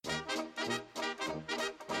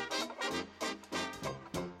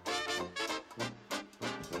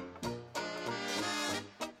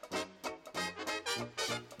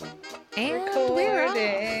And we're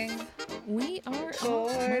Recording. off. We are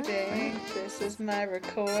Recording. off. This is my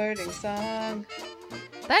recording song.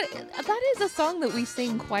 That is a song that we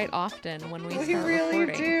sing quite often when we We start really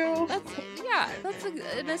recording. do. That's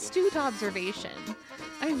an astute observation.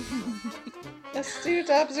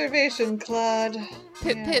 Astute observation, Claude.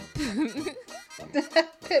 Pip Yeah. pip.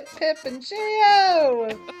 Pip, pip, and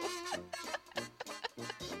cheerio.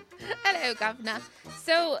 Hello, Governor.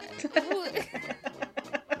 So,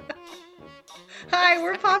 Hi,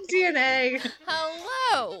 we're Pop DNA.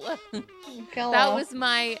 hello. Hello.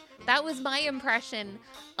 That was my impression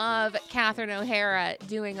of Catherine O'Hara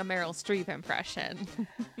doing a Meryl Streep impression.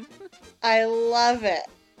 I love it.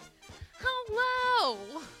 Hello.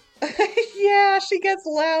 Yeah, she gets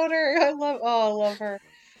louder. I love her.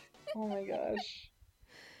 Oh my gosh.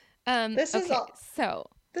 This is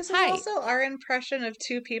Hi. also our impression of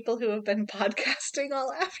two people who have been podcasting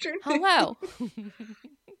all afternoon. Hello.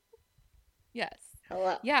 Yes.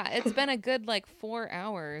 Hello. Yeah, it's been a good 4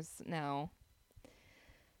 hours now.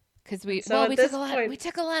 Because we So at we this took a lot. point- We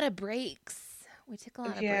took a lot of breaks.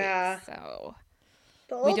 Yeah. So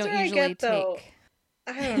The we older don't I usually get, though, take.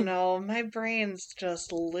 I don't know. My brain's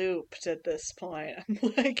just looped at this point.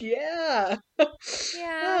 I'm like, yeah.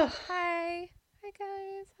 Yeah. Oh. Hi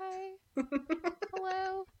guys. Hi.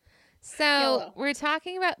 Hello. So Hello. we're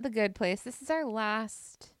talking about The Good Place. This is our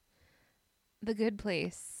last The Good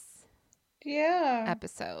Place Yeah.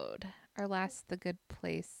 episode. Our last The Good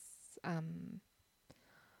Place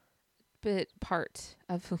bit part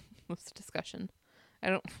of this discussion. I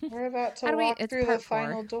don't. We're about to How do we- walk it's through the part 4.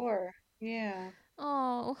 final door. Yeah.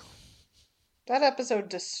 Oh, That episode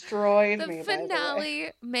destroyed the me, by the way.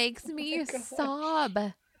 finale makes me my gosh. sob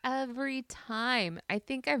every time. I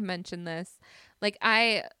think I've mentioned this.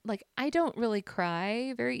 I don't really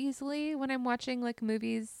cry very easily when I'm watching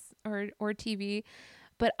movies or TV,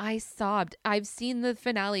 but I sobbed. I've seen the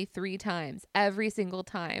finale 3 times. Every single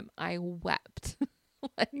time I wept.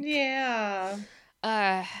 Yeah.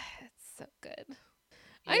 It's so good.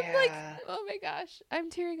 I'm Yeah. oh my gosh, I'm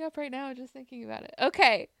tearing up right now just thinking about it.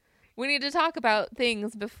 Okay, we need to talk about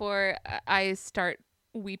things before I start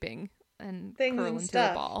weeping and Things curl and into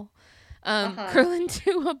stuff. a ball. Uh-huh. Curl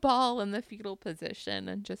into a ball in the fetal position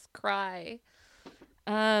and just cry.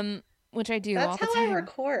 Which I do all That's the how time. I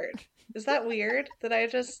record. Is that weird? That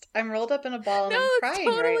I'm rolled up in a ball and No, I'm it's crying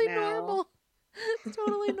totally right now. normal. It's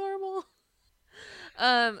totally normal.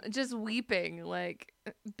 Just weeping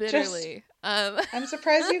bitterly. I'm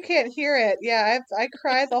surprised you can't hear it. Yeah, I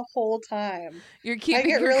cry the whole time. You're keeping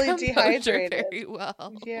get your really composure dehydrated. very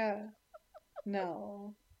well. Yeah.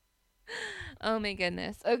 No. Oh my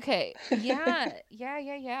goodness. Okay. Yeah.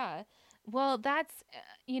 Well, that's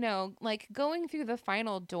going through the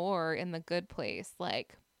final door in The Good Place.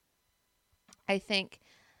 I think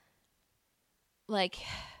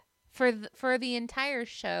for the entire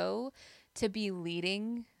show to be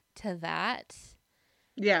leading to that,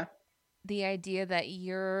 Yeah. the idea that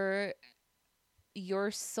your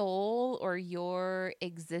soul or your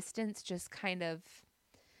existence just kind of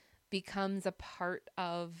becomes a part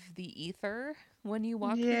of the ether when you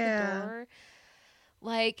walk through the Yeah. door.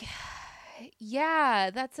 Yeah,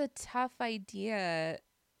 that's a tough idea,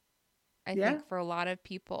 I Yeah. think, for a lot of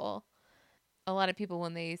people. A lot of people,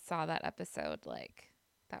 when they saw that episode,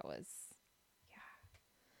 that was, yeah.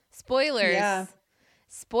 Spoilers. Yeah.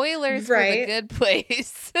 Spoilers for The Right. Good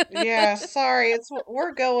Place. Yeah, sorry.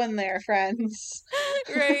 We're going there, friends.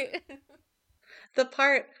 Right. The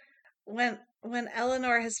part when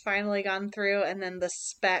Eleanor has finally gone through and then the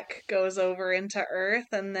speck goes over into Earth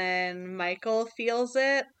and then Michael feels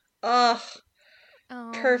it. Ugh,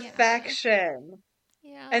 Oh, perfection.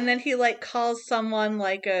 Yeah. And then he calls someone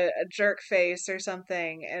a jerk face or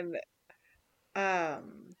something and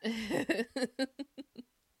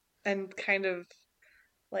kind of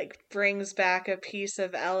brings back a piece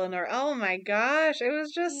of Eleanor. Oh my gosh, it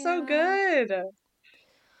was just so good.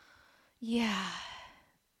 Yeah.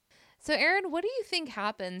 So, Erin, what do you think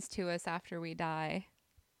happens to us after we die?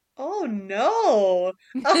 Oh no.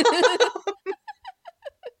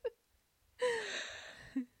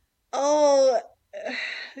 Oh,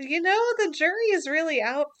 the jury is really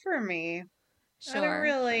out for me. Sure.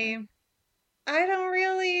 I don't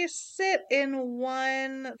really sit in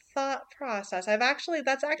one thought process.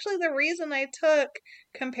 That's actually the reason I took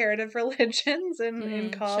comparative religions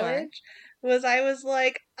in college. Was I was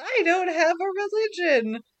like, I don't have a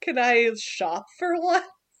religion. Can I shop for one?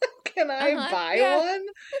 Can I buy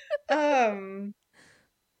one?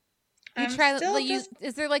 You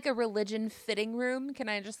is there a religion fitting room? Can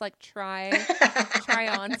I just try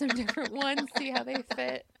on some different ones, see how they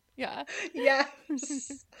fit? Yeah.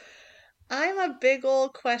 Yes. I'm a big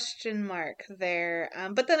old question mark there.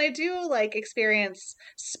 But then I do like experience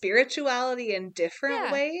spirituality in different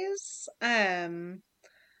Yeah. ways.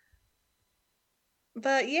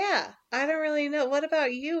 But yeah, I don't really know. What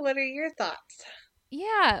about you? What are your thoughts?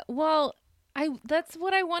 Yeah. Well, I that's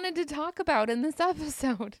what I wanted to talk about in this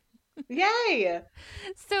episode. Yay!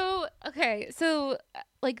 So, okay. So,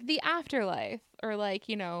 like the afterlife or like,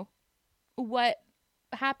 what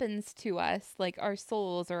happens to us, like our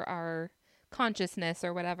souls or our consciousness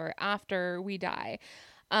or whatever after we die.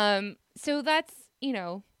 So that's,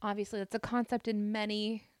 obviously that's a concept in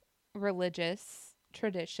many religious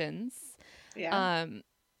traditions. Yeah. Um,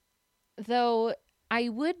 though I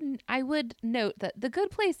would note that The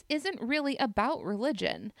Good Place isn't really about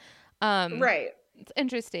religion. Um, Right. it's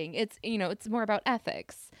interesting. It's more about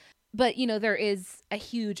ethics. But, there is a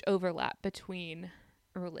huge overlap between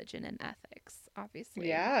religion and ethics, obviously.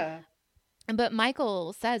 Yeah. But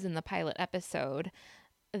Michael says in the pilot episode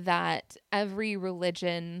that every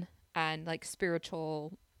religion and like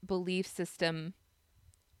spiritual belief system,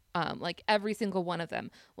 like every single one of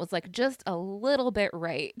them was like just a little bit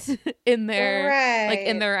right in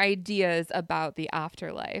Right. their ideas about the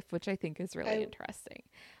afterlife, which I think is really I interesting.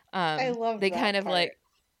 I love They kind that of part. like,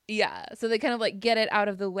 yeah, so they kind of like get it out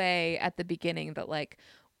of the way at the beginning that like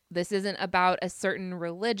this isn't about a certain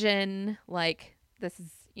religion, like this is,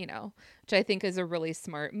 which I think is a really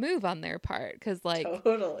smart move on their part because like,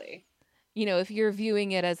 Totally. if you're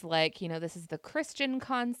viewing it as like, this is the Christian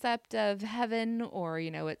concept of heaven, or,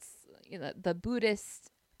 it's, the Buddhist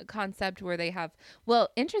concept where they have, well,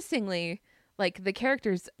 interestingly, like the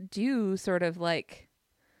characters do sort of like,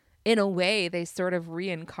 in a way, they sort of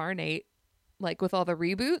reincarnate, like with all the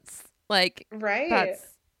reboots. Like, Right.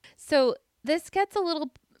 that's so this gets a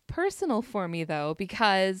little personal for me though,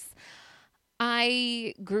 because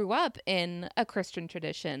I grew up in a Christian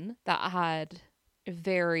tradition that had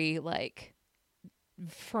very like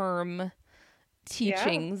firm Yeah.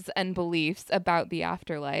 teachings and beliefs about the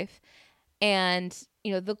afterlife. And,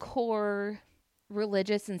 the core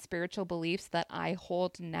religious and spiritual beliefs that I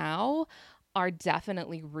hold now are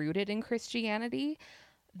definitely rooted in Christianity,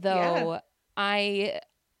 Yeah. though I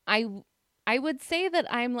I I would say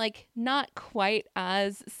that I'm like not quite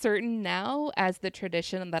as certain now as the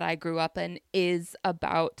tradition that I grew up in is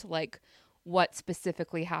about like what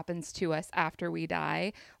specifically happens to us after we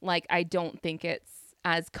die. Like I don't think it's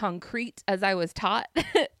as concrete as I was taught.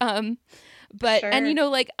 um but and Sure.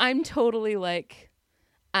 like I'm totally like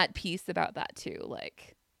at peace about that too.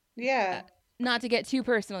 Like uh, Yeah. not to get too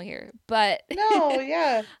personal here, but No,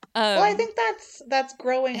 yeah. Well, I um think that's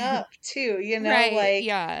growing up too, right, like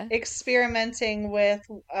yeah. experimenting with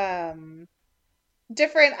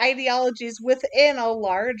different ideologies within a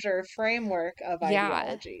larger framework of Yeah.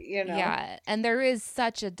 ideology. Yeah. And there is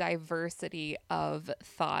such a diversity of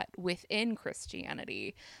thought within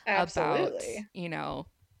Christianity about, Absolutely.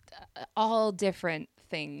 all different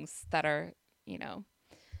things you know,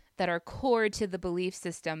 that are core to the belief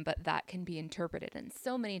system, but that can be interpreted in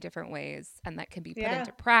so many different ways and that can be put Yeah.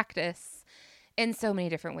 into practice in so many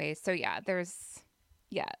different ways. So, yeah,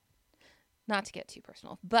 not to get too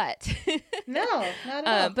personal, but No, not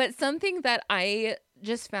at all. but something that I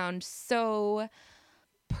just found so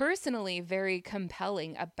personally very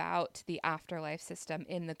compelling about the afterlife system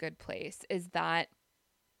in The Good Place is that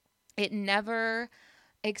it never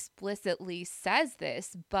explicitly says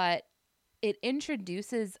this, but it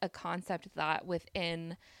introduces a concept that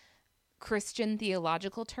within Christian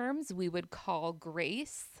theological terms we would call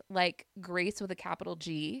grace, like grace with a capital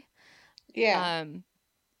G. Yeah. Um,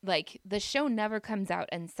 like the show never comes out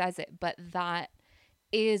and says it, but that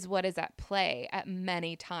is what is at play at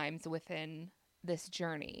many times within this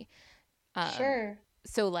journey. Um, Sure.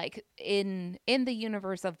 so like in the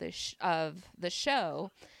universe of the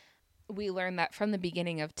show, we learn that from the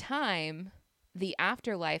beginning of time, the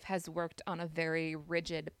afterlife has worked on a very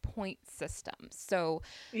rigid point system. So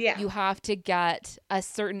Yeah. you have to get a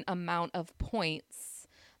certain amount of points,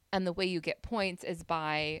 and the way you get points is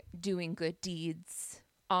by doing good deeds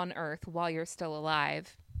on earth while you're still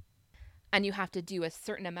alive. And you have to do a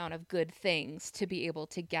certain amount of good things to be able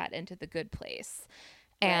to get into the good place.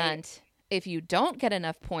 Right. And if you don't get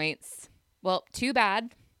enough points, well, too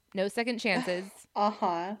bad. No second chances.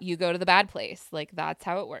 Uh-huh. You go to the bad place. Like that's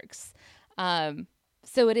how it works.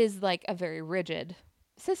 So it is like a very rigid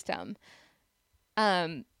system.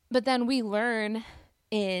 But then we learn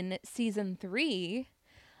in season 3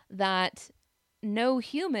 that no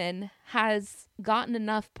human has gotten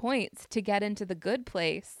enough points to get into the good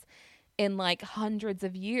place in like hundreds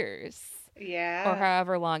of years or Yeah.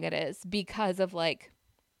 however long it is because of like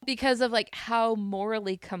because of like how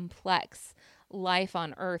morally complex life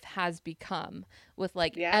on earth has become, with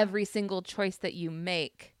like Yeah. every single choice that you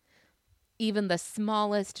make, even the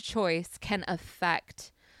smallest choice can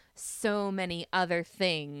affect so many other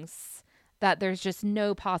things that there's just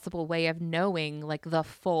no possible way of knowing like the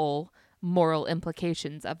full moral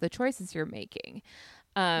implications of the choices you're making.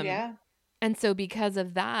 Um, Yeah. and so because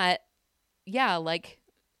of that, yeah, like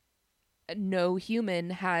no human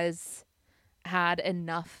has had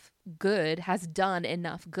enough good, has done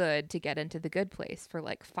enough good to get into the good place for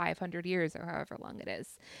like 500 years or however long it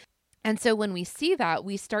is. And so when we see that,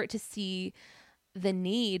 we start to see the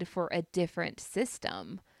need for a different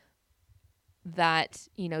system that,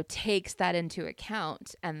 you know, takes that into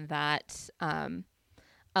account, and that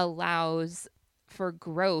allows for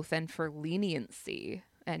growth and for leniency,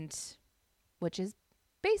 and which is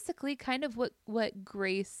basically kind of what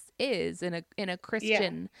grace is in a Yeah.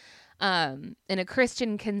 Christian in a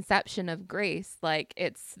Christian conception of grace. Like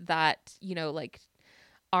it's that, you know, like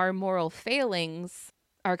our moral failings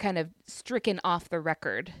are kind of stricken off the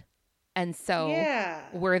record, and so Yeah.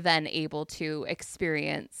 we're then able to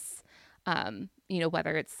experience you know,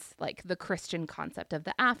 whether it's like the Christian concept of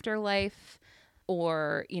the afterlife,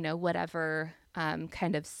 or, you know, whatever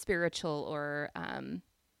kind of spiritual or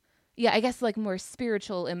yeah, I guess like more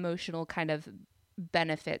spiritual, emotional kind of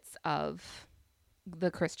benefits of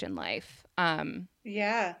the Christian life.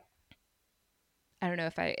 Yeah. I don't know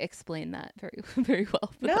if I explained that very very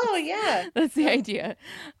well, but No, yeah. that's the No, idea.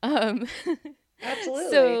 Um,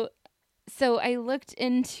 absolutely. so I looked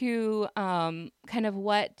into kind of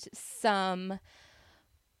what some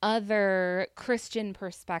other Christian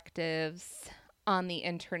perspectives on the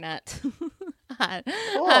internet had to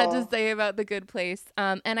Cool. say about the good place.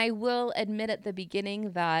 And I will admit at the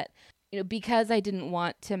beginning that, you know, because I didn't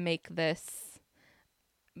want to make this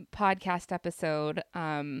podcast episode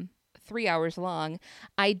 3 hours long,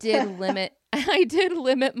 I did limit I did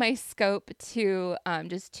limit my scope to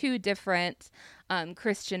just two different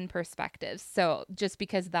Christian perspectives. So just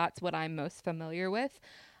because that's what I'm most familiar with.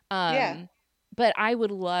 Yeah. Um, but I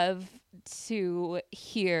would love to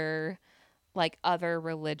hear like other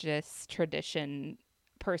religious tradition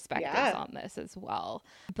perspectives Yeah. on this as well.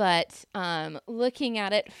 But looking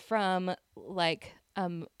at it from like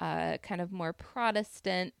kind of more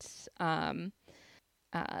Protestant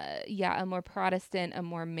yeah, a more Protestant, a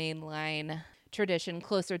more mainline tradition,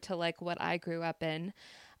 closer to like what I grew up in.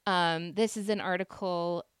 This is an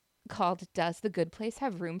article called "Does the Good Place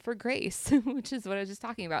Have Room for Grace?" which is what I was just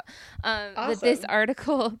talking about. That this Awesome.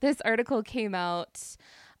 article this article came out,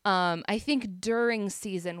 I think during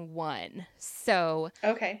season 1, so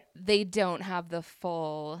Okay. they don't have the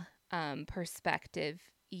full perspective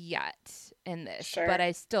yet in this. But Sure.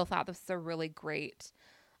 I still thought this was a really great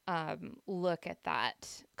look at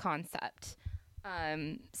that concept.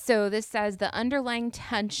 So this says the underlying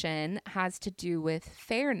tension has to do with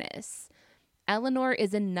fairness. Eleanor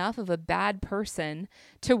is enough of a bad person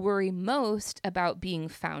to worry most about being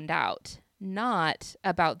found out, not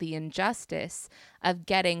about the injustice of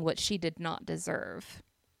getting what she did not deserve.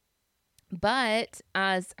 But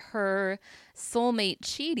as her soulmate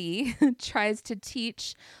Chidi tries to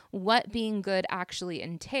teach what being good actually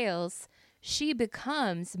entails, she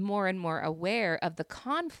becomes more and more aware of the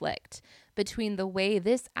conflict between the way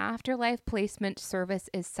this afterlife placement service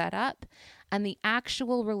is set up and the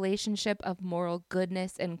actual relationship of moral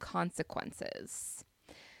goodness and consequences.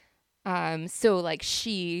 So like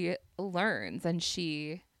she learns, and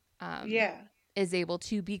she Yeah. is able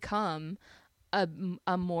to become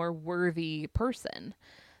a more worthy person.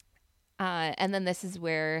 And then this is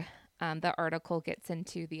where the article gets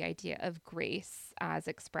into the idea of grace as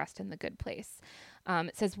expressed in The Good Place.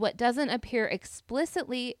 It says, what doesn't appear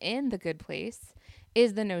explicitly in The Good Place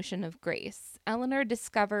is the notion of grace. Eleanor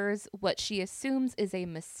discovers what she assumes is a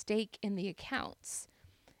mistake in the accounts.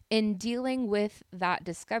 In dealing with that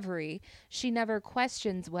discovery, she never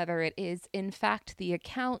questions whether it is, in fact, the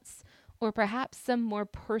accounts or perhaps some more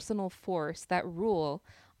personal force that rule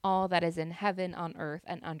all that is in heaven, on earth,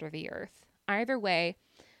 and under the earth. Either way,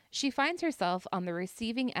 she finds herself on the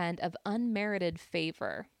receiving end of unmerited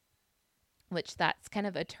favor, which that's kind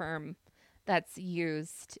of a term that's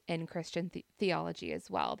used in Christian theology as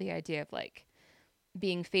well. The idea of like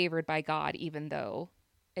being favored by God, even though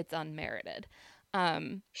it's unmerited.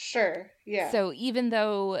 Sure. Yeah. So even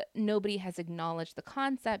though nobody has acknowledged the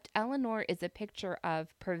concept, Eleanor is a picture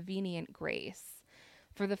of prevenient grace.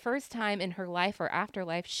 For the first time in her life or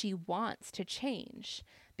afterlife, she wants to change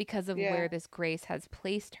because of Yeah. where this grace has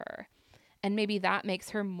placed her. And maybe that makes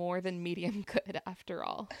her more than medium good after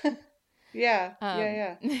all. Yeah.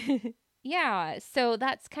 Yeah. Um, Yeah. Yeah, so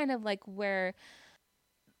that's kind of like where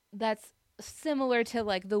that's similar to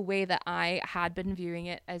like the way that I had been viewing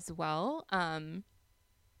it as well.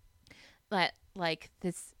 But like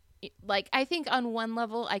this, like I think on one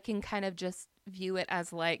level I can kind of just view it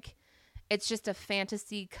as like it's just a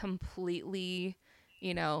fantasy completely,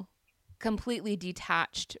 you know, completely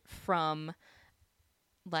detached from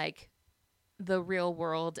like the real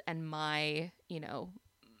world and my,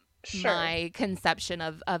 Sure. my conception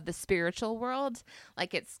of the spiritual world.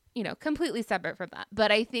 Like it's, completely separate from that.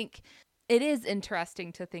 But I think it is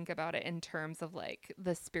interesting to think about it in terms of like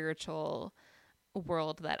the spiritual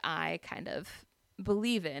world that I kind of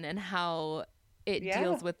believe in and how it Yeah.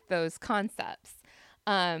 deals with those concepts.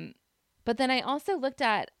 Um, but then I also looked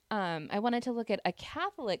at, I wanted to look at a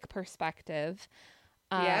Catholic perspective,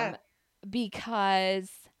 Yeah. um,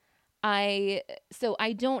 because I, so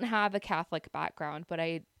I don't have a Catholic background, but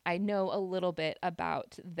I know a little bit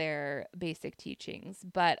about their basic teachings.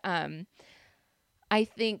 But I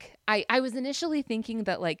think I was initially thinking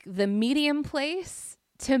that like the medium place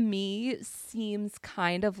to me seems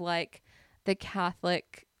kind of like the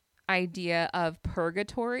Catholic idea of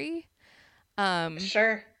purgatory. Um,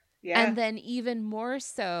 Sure. Yeah. and then even more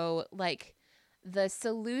so like the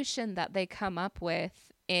solution that they come up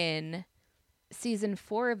with in season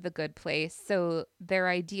 4 of The Good Place. So their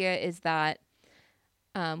idea is that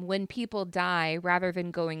when people die, rather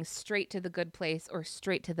than going straight to the good place or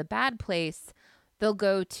straight to the bad place, they'll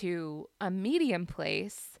go to a medium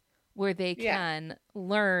place where they Yeah. can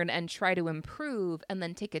learn and try to improve and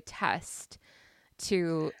then take a test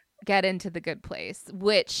to get into the good place,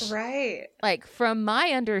 which Right. like from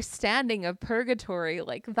my understanding of purgatory,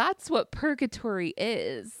 like that's what purgatory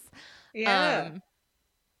is. Yeah. um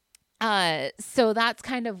so that's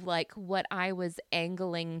kind of like what I was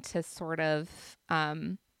angling to sort of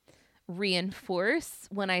reinforce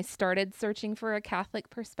when I started searching for a Catholic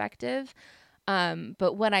perspective.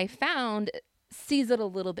 But what I found sees it a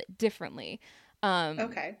little bit differently. Um,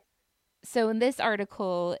 Okay. so in this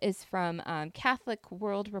article is from Catholic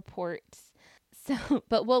World Report. So,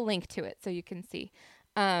 but we'll link to it so you can see.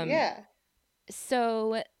 Um, Yeah.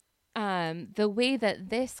 so the way that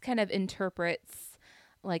this kind of interprets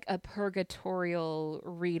like a purgatorial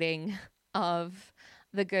reading of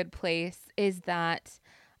The Good Place is that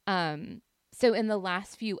so in the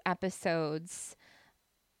last few episodes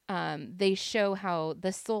they show how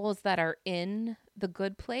the souls that are in the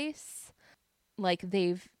good place, like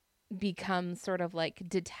they've become sort of like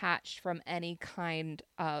detached from any kind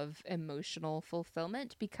of emotional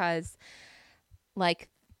fulfillment because like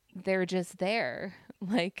they're just there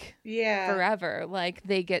like Yeah. forever. Like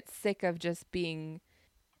they get sick of just being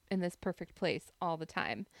in this perfect place all the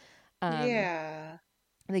time. Um, Yeah.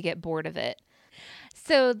 they get bored of it.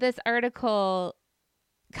 So this article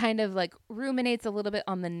kind of like ruminates a little bit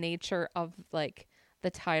on the nature of like the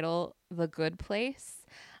title, The Good Place,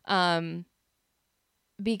 um,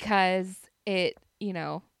 because it,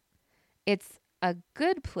 it's a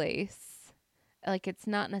good place. Like it's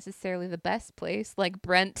not necessarily the best place, like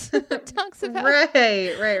Brent talks about.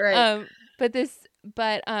 Right. Right. Right. Um,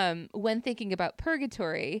 but when thinking about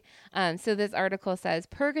purgatory, so this article says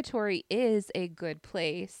purgatory is a good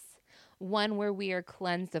place, one where we are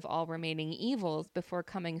cleansed of all remaining evils before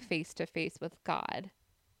coming face to face with God.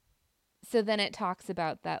 So then it talks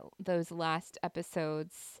about that those last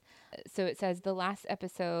episodes. So it says the last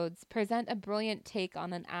episodes present a brilliant take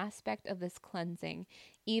on an aspect of this cleansing,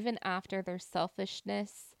 even after their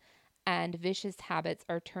selfishness and vicious habits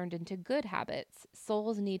are turned into good habits.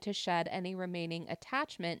 Souls need to shed any remaining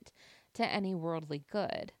attachment to any worldly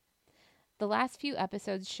good. The last few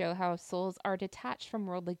episodes show how souls are detached from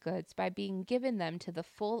worldly goods by being given them to the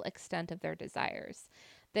full extent of their desires.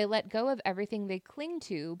 They let go of everything they cling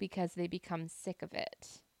to because they become sick of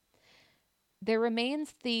it. There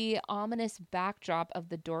remains the ominous backdrop of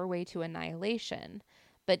the doorway to annihilation,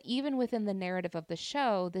 but even within the narrative of the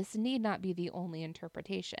show, this need not be the only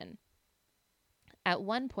interpretation. At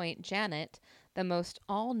one point, Janet, the most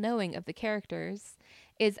all knowing of the characters,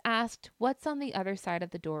 is asked what's on the other side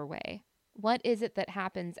of the doorway. What is it that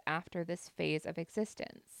happens after this phase of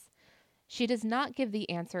existence? She does not give the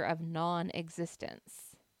answer of non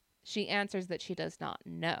existence. She answers that she does not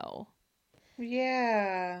know.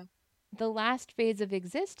 Yeah. The last phase of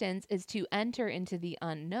existence is to enter into the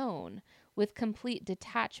unknown with complete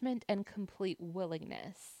detachment and complete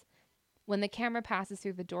willingness. When the camera passes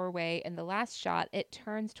through the doorway in the last shot, it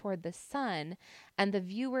turns toward the sun, and the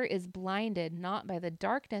viewer is blinded not by the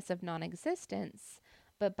darkness of non existence,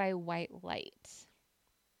 but by white light.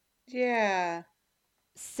 Yeah.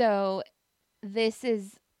 So, this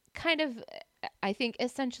is kind of I think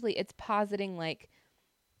essentially it's positing like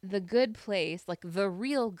the good place, like the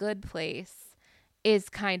real good place, is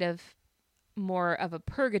kind of more of a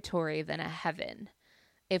purgatory than a heaven.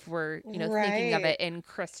 If we're, thinking of Right. it in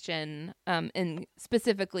Christian, in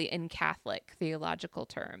specifically in Catholic theological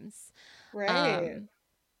terms, Right. um,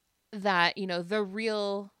 that the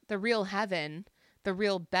real heaven, the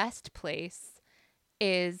real best place,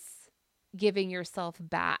 is giving yourself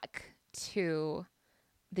back to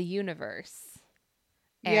the universe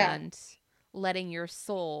Yeah. and letting your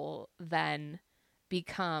soul then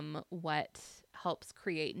become what helps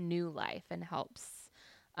create new life and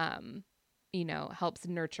um helps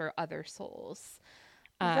nurture other souls,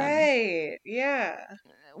 um Right. Yeah.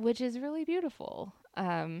 which is really beautiful.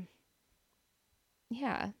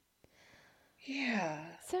 Yeah. Yeah.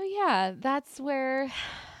 So yeah, that's where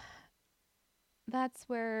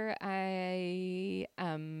I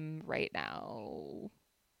am right now.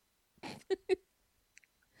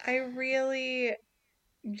 I really,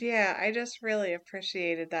 yeah, I just really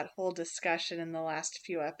appreciated that whole discussion in the last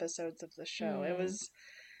few episodes of the show. Mm.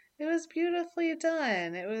 It was beautifully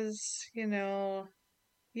done. It was,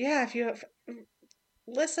 yeah, if you have,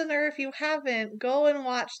 listener, if you haven't, go and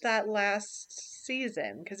watch that last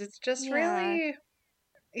season because it's just Yeah. really,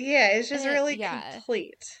 yeah, it's just really Yeah.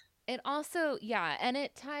 complete. It also, yeah, and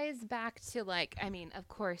it ties back to, like, I mean, of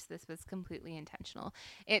course, this was completely intentional.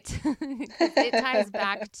 It because it ties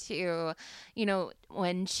back to,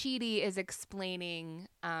 when Chidi is explaining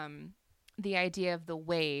the idea of the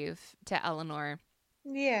wave to Eleanor,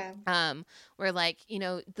 Yeah. where, like,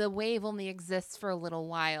 the wave only exists for a little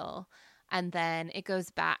while, and then it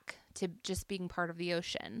goes back to just being part of the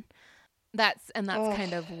ocean. That's Oh,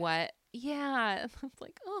 kind of what, yeah. It's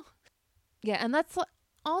like, oh, yeah, and that's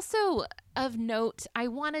also of note. I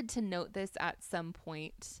wanted to note this at some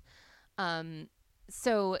point. Um,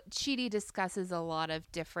 so Chidi discusses a lot of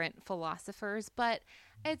different philosophers, but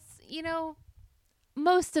it's,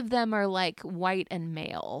 most of them are like white and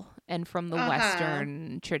male and from the uh-huh.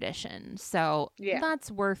 Western tradition. So Yeah.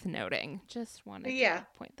 that's worth noting. Just wanted Yeah, to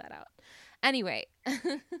point that out. Anyway,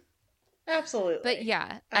 but absolutely.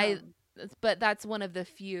 yeah, Um, but that's one of the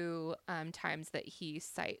few times that he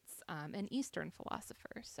cites an Eastern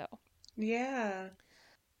philosopher. So yeah.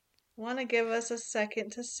 Want to give us a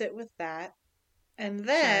second to sit with that. And sure.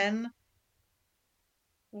 then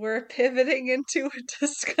we're pivoting into a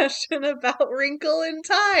discussion about Wrinkle in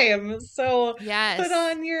Time. So put Yes.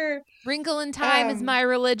 on your Wrinkle in Time is um my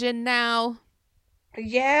religion now.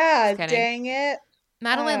 yeah, Just kidding. dang it.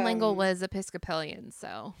 Madeline L'Engle Um was Episcopalian,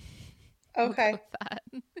 so we'll go okay. with that.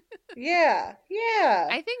 Yeah. Yeah.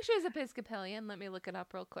 I think she was Episcopalian. Let me look it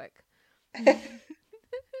up real quick.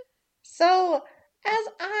 So as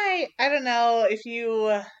I don't know if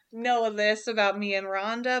you know this about me and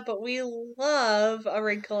Rhonda, but we love A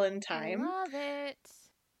Wrinkle in Time. Love it.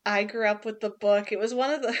 I grew up with the book. It was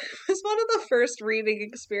one of the it was one of the first reading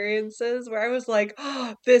experiences where I was like,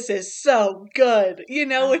 "Oh, this is so good." You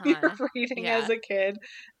know, Uh when you're huh. reading as Yeah. a kid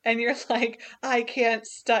and you're like, "I can't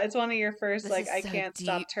stop." It's one of your first This like, is "I so can't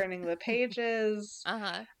stop deep. turning the pages."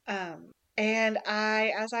 Uh huh. And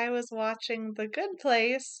as I was watching The Good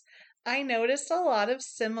Place, I noticed a lot of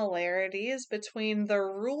similarities between the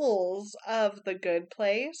rules of The Good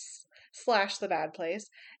Place slash The Bad Place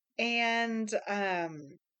and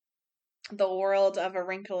the world of A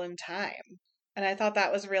Wrinkle in Time. And I thought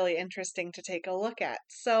that was really interesting to take a look at.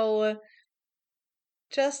 So,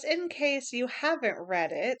 just in case you haven't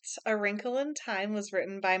read it, A Wrinkle in Time was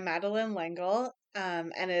written by Madeline L'Engle,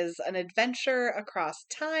 and is an adventure across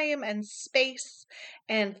time and space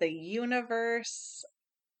and the universe.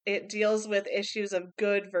 It deals with issues of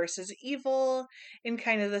good versus evil in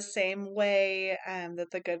kind of the same way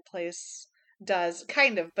that The Good Place does,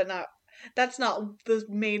 kind of, but not. That's not the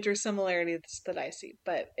major similarities that I see,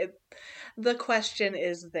 but the question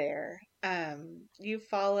is there. You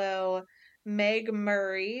follow Meg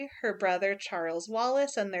Murray, her brother Charles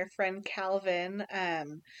Wallace, and their friend Calvin,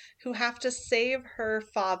 who have to save her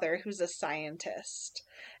father, who's a scientist.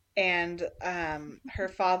 And her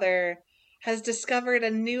father has discovered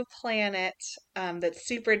a new planet that's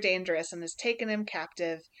super dangerous and has taken him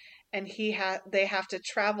captive. And they have to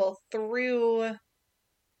travel through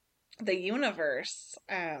the universe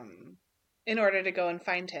in order to go and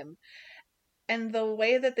find him. And the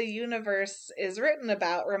way that the universe is written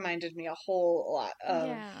about reminded me a whole lot of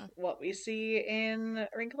Yeah. what we see in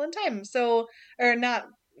Wrinkle in Time. So, or not,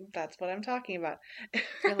 that's what I'm talking about. It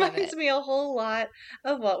I love reminds it. me a whole lot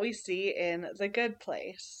of what we see in The Good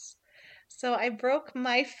Place. So I broke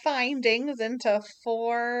my findings into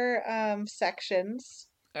four sections.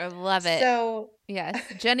 I love it. So, Yes.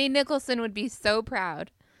 Jenny Nicholson would be so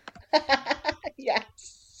proud.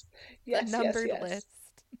 yes. The Yes, yes, numbered yes. list.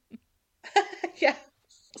 Yeah.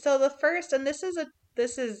 So the first, and this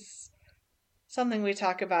is something we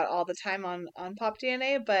talk about all the time on Pop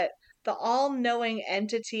DNA, but the all-knowing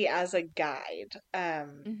entity as a guide.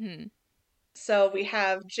 Mm-hmm. So we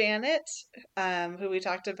have Janet, who we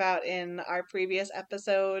talked about in our previous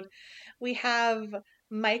episode. We have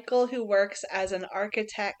Michael, who works as an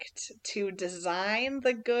architect to design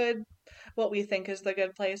what we think is the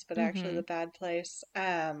good place, but actually Mm-hmm. the bad place.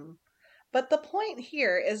 But the point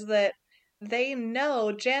here is that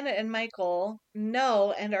Janet and Michael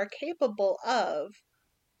know and are capable of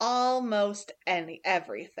almost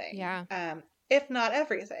everything, Yeah. if not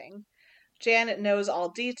everything. Janet knows all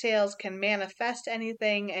details, can manifest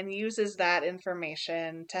anything, and uses that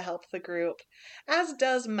information to help the group, as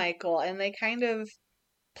does Michael, and they kind of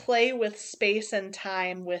play with space and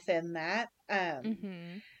time within that.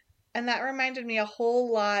 Mm-hmm. And that reminded me a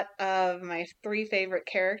whole lot of my three favorite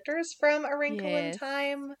characters from A Wrinkle in Yes.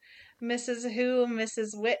 Time: Mrs. Who,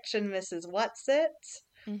 Mrs. Which, and Mrs. Whatsit.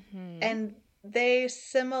 Mm-hmm. And they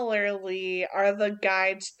similarly are the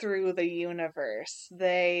guides through the universe.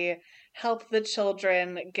 They help the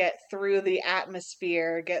children get through the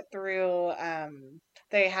atmosphere, get through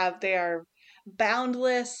they are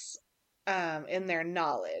boundless in their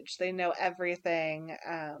knowledge. They know everything.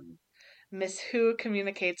 Miss Who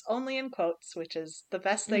communicates only in quotes, which is the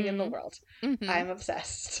best thing in the Mm-hmm. world. Mm-hmm. I'm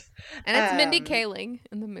obsessed. And it's Mindy Kaling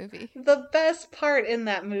in the movie. The best part in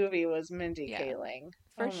that movie was Mindy Yeah, Kaling.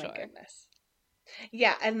 for Oh my sure. goodness.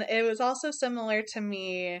 Yeah, and it was also similar to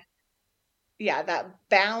me, yeah, that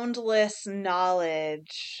boundless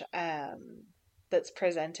knowledge that's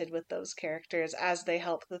presented with those characters as they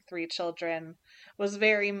help the three children was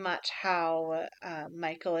very much how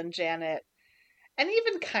Michael and Janet, and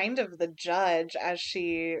even kind of the judge as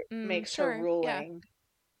she makes her Sure. Yeah. ruling,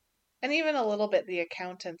 and even a little bit the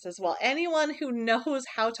accountants as well. Anyone who knows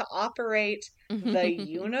how to operate the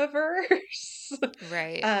universe.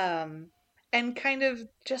 Right. um, and kind of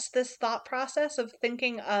just this thought process of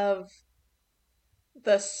thinking of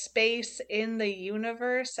the space in the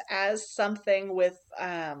universe as something with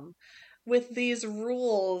these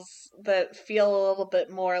rules that feel a little bit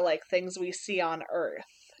more like things we see on Earth.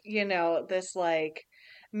 You know, this like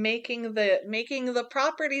making the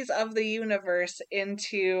properties of the universe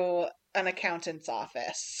into an accountant's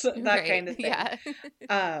office, that Right. kind of thing. Yeah.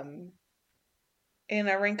 Um, in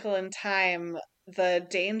A Wrinkle in Time, the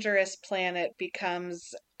dangerous planet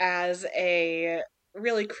becomes as a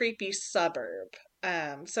really creepy suburb.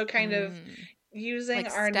 So kind of mm. using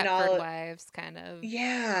Like our Stepford knowledge, Wives, kind of.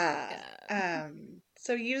 yeah. Yeah.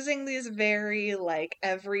 So using these very like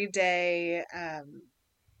everyday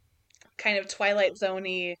kind of Twilight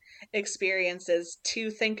Zone-y experiences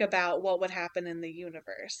to think about what would happen in the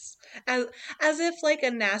universe, as as if like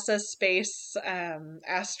a NASA space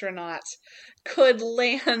astronaut could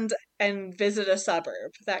land and visit a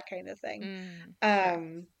suburb, that kind of thing. Sure.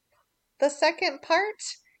 Um, the second part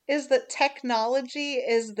is that technology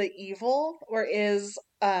is the evil, or is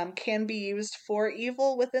can be used for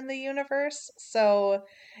evil within the universe. So,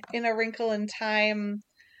 in A Wrinkle in Time,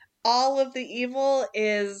 all of the evil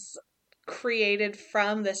is created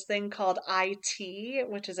from this thing called IT,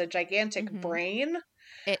 which is a gigantic Mm-hmm. brain.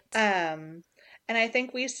 It. Um, and I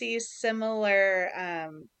think we see similar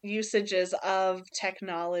usages of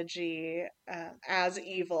technology as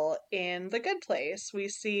evil in The Good Place. We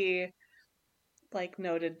see, like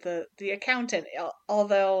noted, the accountant,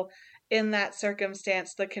 although in that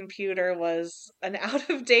circumstance the computer was an out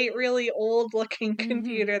of date, really old looking Mm-hmm.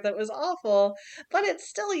 computer that was awful, but it's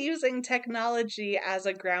still using technology as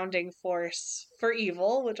a grounding force for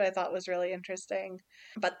evil, which I thought was really interesting.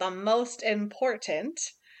 But the most important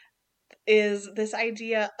is this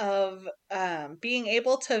idea of being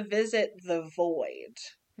able to visit the void.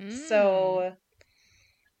 Mm. So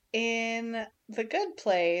in The Good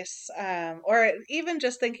Place, or even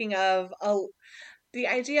just thinking of the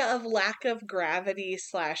idea of lack of gravity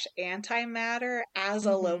slash antimatter as a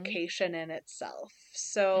Mm-hmm. location in itself.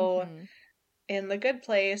 So Mm-hmm. in The Good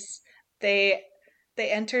Place, they they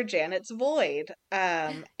enter Janet's void,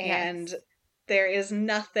 and Yes. there is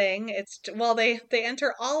nothing. Well, they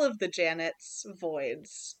enter all of the Janet's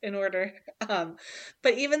voids in order.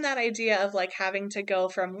 But even that idea of like having to go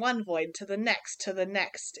from one void to the next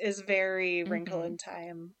is very Wrinkle Mm-hmm. in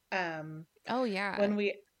Time. Oh yeah. When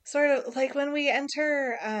we sort of like when we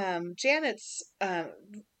enter Janet's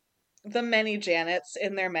the many Janets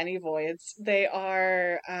in their many voids, they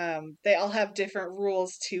are they all have different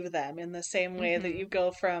rules to them in the same way that Mm-hmm. you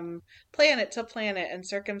go from planet to planet and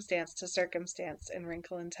circumstance to circumstance in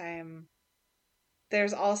Wrinkle in Time.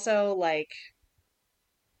 There's also like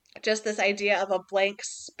just this idea of a blank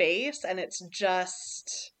space, and it's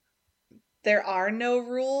just there are no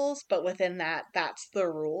rules, but within that, that's the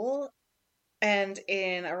rule. And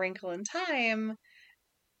in A Wrinkle in Time,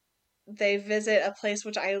 they visit a place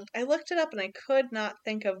which I looked it up and I could not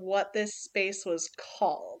think of what this space was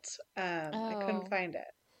called. I couldn't Oh, find it.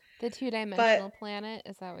 the But two-dimensional planet,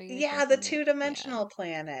 is that what you're yeah, the thinking of? Yeah. two-dimensional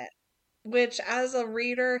planet, which as a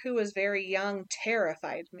reader who was very young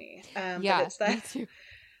terrified me. But Yeah, it's that, me too.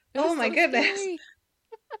 It was oh my so goodness. scary.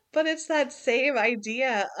 But it's that same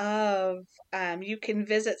idea of you can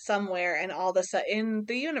visit somewhere and all of a sudden in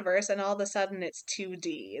the universe and all of a sudden it's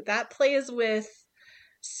 2D. That plays with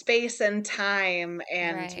space and time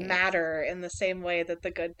and Right. matter in the same way that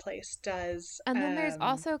The Good Place does. And then there's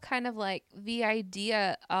also kind of like the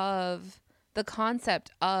idea of the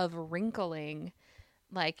concept of wrinkling,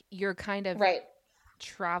 like you're kind of Right,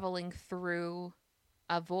 traveling through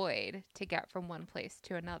a void to get from one place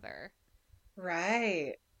to another.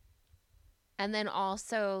 right. And then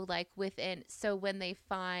also like within, so when they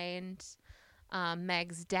find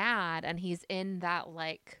Meg's dad and he's in that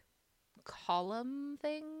like column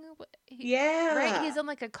thing, right? Yeah, He's in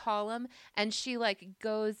like a column and she like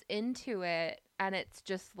goes into it and it's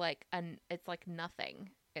just like it's like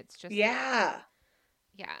nothing. It's just like, yeah.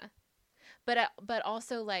 yeah. But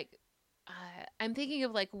also like I'm thinking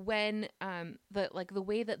of like when the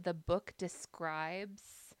way that the book describes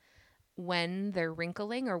when they're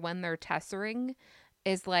wrinkling or when they're tessering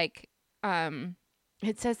is like um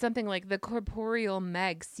it says something like the corporeal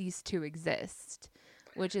Meg ceased to exist,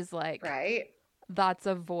 which is like Right. that's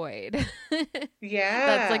a void.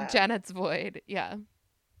 That's like Yeah, Janet's void. Yeah.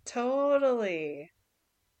 totally.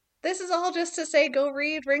 This is all just to say go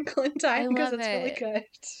read Wrinkle in Time I because love it's really it. good.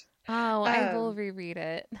 Oh, I will Um, reread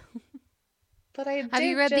it. but I Have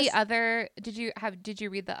you did read the just other did you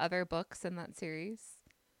read the other books in that series?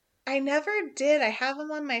 I never did. I have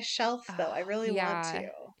them on my shelf though. Oh, I really want yeah.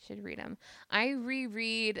 to. Should read them. I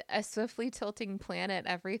reread A Swiftly Tilting Planet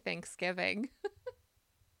every Thanksgiving.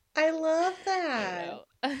 I love I that. know.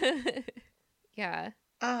 Yeah,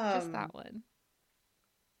 just Um, that one.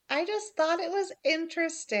 I just thought it was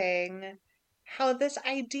interesting how this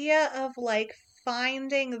idea of like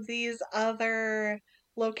finding these other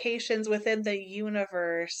locations within the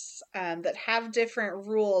universe that have different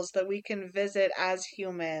rules that we can visit as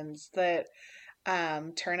humans that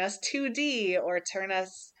turn us 2D or turn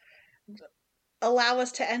us allow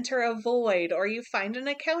us to enter a void, or you find an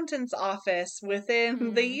accountant's office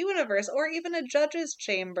within the Hmm. universe, or even a judge's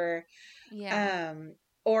chamber, Yeah. um,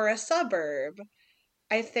 or a suburb.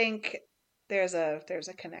 I think there's a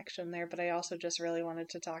connection there, but I also just really wanted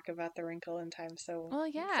to talk about The Wrinkle in Time, Well, so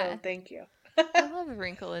yeah. thank you. I love A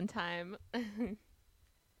Wrinkle in Time.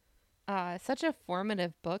 Such a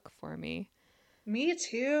formative book for me. Me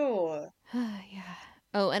too. Yeah.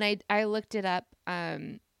 Oh, and I looked it up.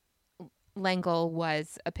 Langle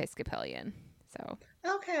was Episcopalian, so I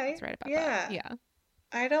Okay, was right about that. yeah. Yeah.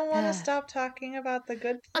 I don't want to stop talking about The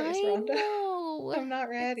Good Place, I Rhonda. know. I'm not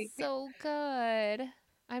It's ready. so good.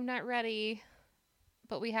 I'm not ready,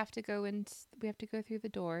 but we have to go through the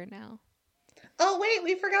door now. Oh wait,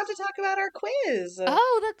 we forgot to talk about our quiz.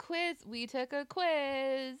 Oh, the quiz. We took a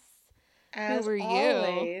quiz. Who As were you?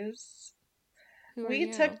 always, Who are we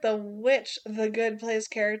you? took the Good Place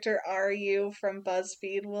character are you from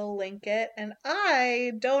BuzzFeed. We'll link it. And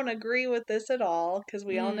I don't agree with this at all because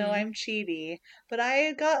we all know Mm. I'm cheaty. But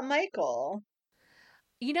I got Michael.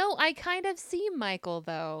 You know, I kind of see Michael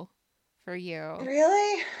though for you.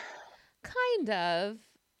 Really? Kind of.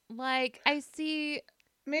 Like I see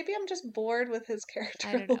Maybe I'm just bored with his character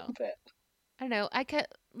I a don't little know. bit. I don't know. I could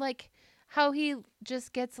like how he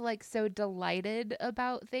just gets like so delighted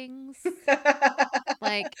about things.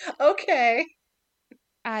 Like Okay.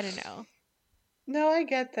 I don't know. No, I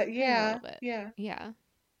get that. Maybe a Yeah, little bit. yeah. Yeah.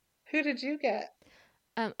 Who did you get?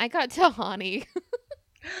 I got Tahani.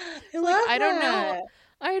 I It's like love that.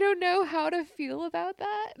 I don't know how to feel about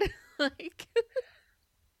that. Like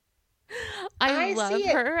I I love see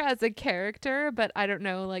it. her as a character, but I don't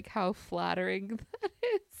know like how flattering that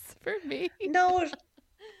is for me. No,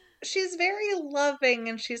 she's very loving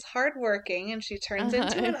and she's hardworking and she turns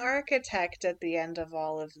into Uh-huh. an architect at the end of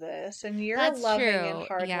all of this. And you're That's loving and true.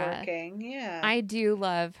 Yeah. hardworking. Yeah. I do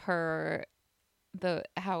love her the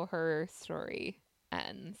how her story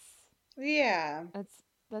ends. Yeah.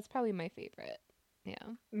 That's probably my favorite. Yeah.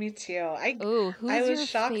 Me too. Oh, I who's was your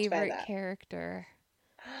shocked by favorite that. character?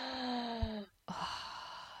 Oh,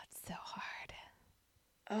 it's so hard.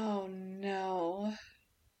 Oh no.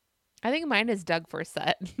 I think mine is Doug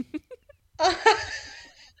Forsett.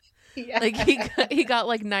 Yeah. Like he got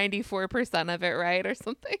like 94% of it right or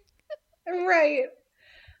something. Right.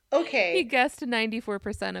 He Okay. guessed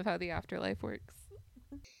 94% of how the afterlife works.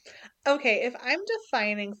 Okay, if I'm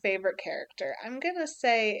defining favorite character, I'm gonna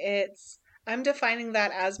say I'm defining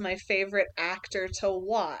that as my favorite actor to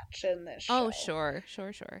watch in this Oh, show.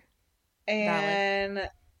 sure. Valid.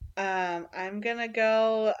 And I'm gonna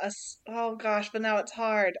go oh gosh, but now it's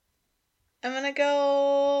hard. I'm gonna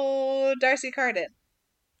go Darcy Carden.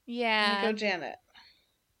 I'm gonna go Yeah. Janet.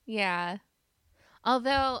 Yeah.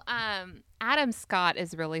 Although Adam Scott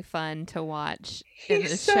is really fun to watch in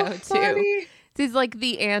He's this so show too. funny. He's like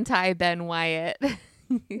the anti Ben Wyatt.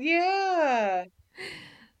 Yeah.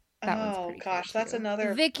 That one's Oh pretty great gosh, that's too.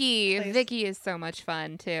 another Vicky. place. Vicky is so much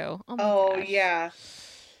fun too. Oh my Oh gosh. yeah.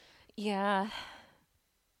 Yeah.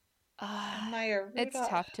 And Maya It's Rudolph.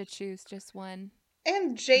 tough to choose just one.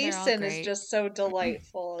 And They're all Jason is great. just so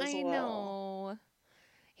delightful as I well. know.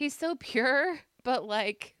 He's so pure, but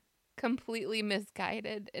like completely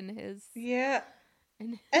misguided in his Yeah.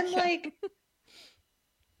 And show. like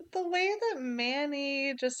the way that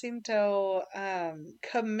Manny Jacinto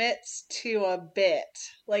commits to a bit.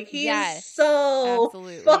 Like he's Yes, so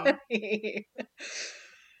absolutely. funny.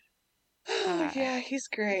 Oh yeah, he's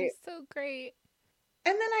great. Just so great.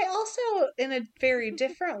 And then I also, in a very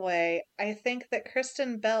different way, I think that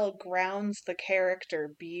Kristen Bell grounds the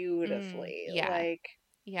character beautifully. Yeah. Like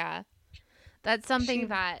Yeah. That's something she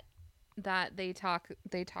that they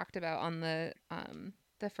talked about on the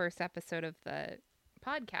first episode of the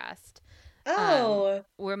podcast. Oh.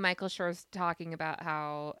 Where Michael Schur's talking about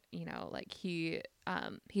how, like he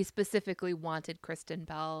specifically wanted Kristen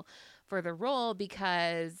Bell for the role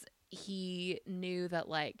because he knew that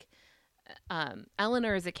like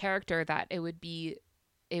Eleanor is a character that it would be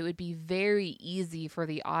very easy for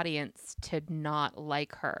the audience to not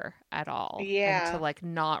like her at all and to Yeah. like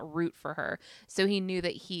not root for her. So he knew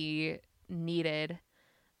that he needed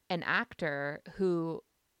an actor who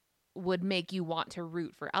would make you want to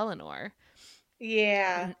root for Eleanor.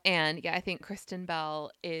 Yeah. And yeah, I think Kristen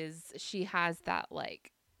Bell she has that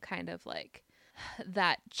like kind of like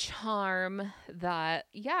that charm that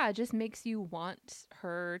just makes you want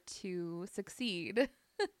her to succeed.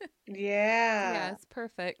 Yeah, Yeah. it's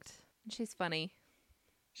perfect. She's funny.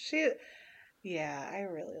 Yeah, I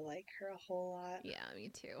really like her a whole lot. Yeah, me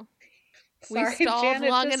too. We Sorry, stalled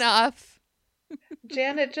long enough.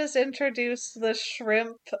 Janet just introduced the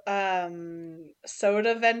shrimp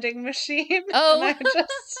soda vending machine. Oh. And I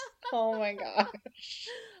just oh my gosh.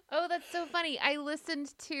 Oh, that's so funny. I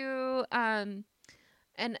listened to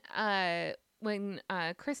when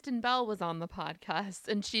Kristen Bell was on the podcast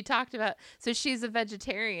and she talked about so she's a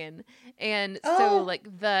vegetarian and so Oh. like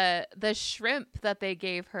the shrimp that they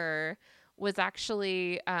gave her was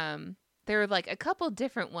actually there were like a couple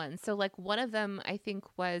different ones. So like one of them I think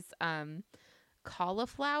was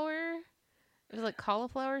cauliflower. It was like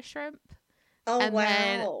cauliflower shrimp. Oh And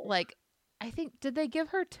then wow. like I think did they give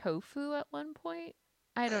her tofu at one point?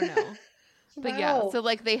 I don't know. But yeah, Wow. so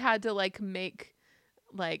like they had to like make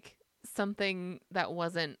like something that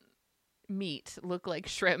wasn't meat look like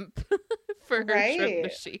shrimp for her shrimp Right.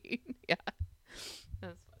 machine. Yeah.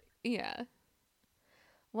 That's funny. Yeah.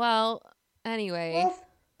 Well, anyway, Well,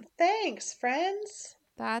 thanks, friends.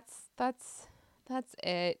 that's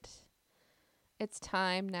it. It's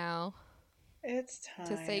time now It's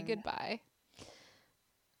to say time. goodbye.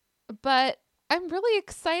 But I'm really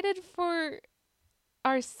excited for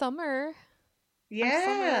our summer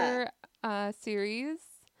series.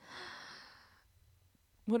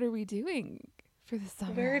 What are we doing for the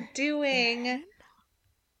summer? We're doing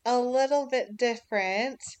a little bit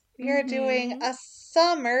different. We are doing a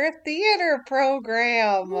summer theater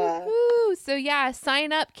program. Woohoo! So yeah,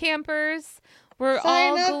 sign up, campers. We're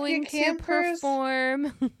all going to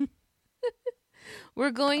perform.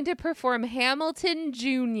 We're going to perform Hamilton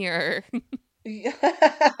Jr.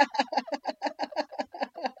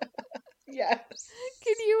 Yes.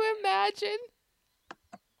 Can you imagine?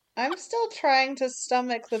 I'm still trying to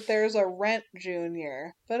stomach that there's a Rent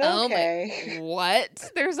Junior, but okay. Oh my,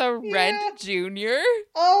 what? There's a Rent Junior?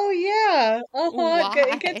 Oh yeah. Why?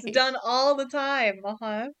 It gets done all the time.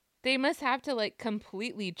 They must have to like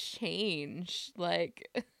completely change like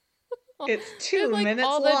It's 2 like minutes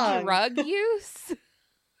all long. the drug use.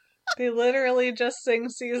 They literally just sing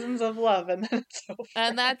Seasons of Love and then it's over.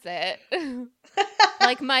 And that's it.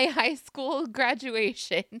 Like my high school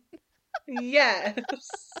graduation. Yes.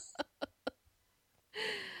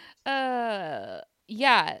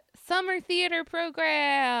 Yeah, summer theater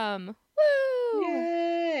program. Woo!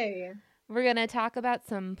 Yay. We're going to talk about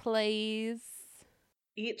some plays.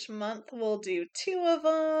 Each month we'll do 2 of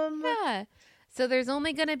them. Yeah. So there's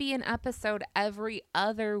only going to be an episode every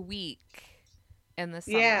other week in the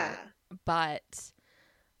summer. Yeah. But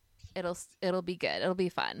it'll be good. It'll be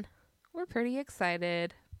fun. We're pretty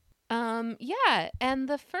excited. Yeah, and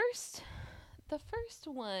the first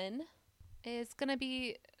one is going to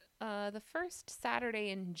be the first Saturday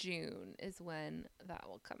in June is when that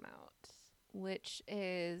will come out, which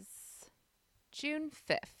is June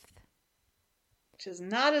 5th. Which is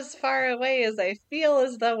not as far away as I feel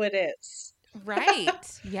as though it is.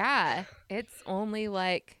 Right. Yeah. It's only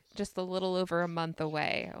like just a little over a month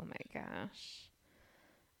away. Oh my gosh.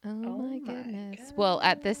 Oh my goodness. God. Well,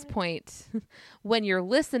 at this point, when you're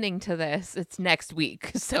listening to this, it's next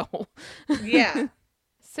week. So, yeah.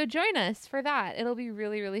 So join us for that. It'll be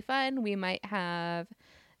really, really fun. We might have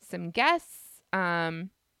some guests.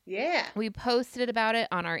 Yeah. We posted about it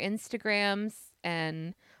on our Instagrams,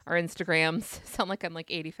 and our Instagrams sound like I'm like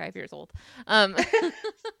 85 years old.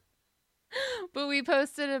 But we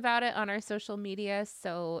posted about it on our social media.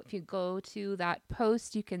 So if you go to that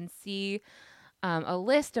post, you can see a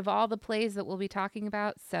list of all the plays that we'll be talking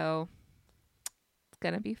about. So it's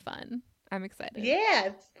going to be fun. I'm excited.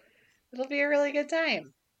 Yeah. It'll be a really good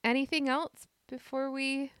time. Anything else before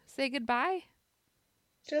we say goodbye?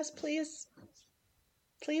 Just please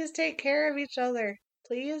take care of each other.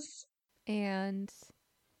 Please. And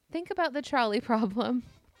think about the trolley problem.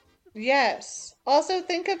 Yes. Also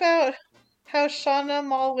think about how Shauna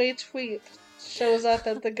Malwae-Tweep shows up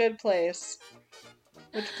at the Good Place,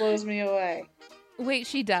 which blows me away. Wait,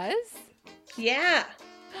 she does? Yeah.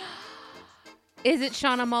 Is it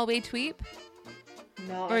Shauna Malwae-Tweep?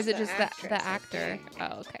 No, or is it just the actor?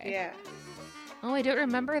 Oh, okay. Yeah. Oh, I don't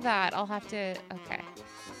remember that. I'll have to. Okay.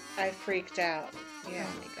 I freaked out. Yeah.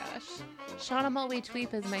 Oh my gosh. Shauna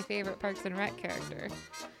Malwae-Tweep is my favorite Parks and Rec character.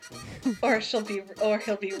 Or he'll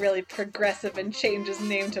be really progressive and change his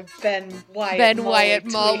name to Ben Wyatt. Ben Wyatt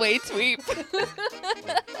Malwae-Tweep.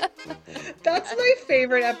 That's my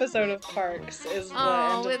favorite episode of Parks. Is the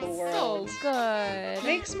end of the world. So good.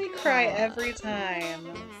 Makes me cry every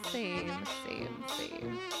time. Same.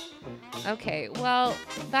 Okay, well,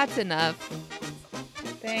 that's enough.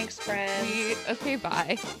 Thanks, friends. Okay,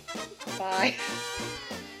 bye. Bye.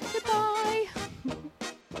 Goodbye.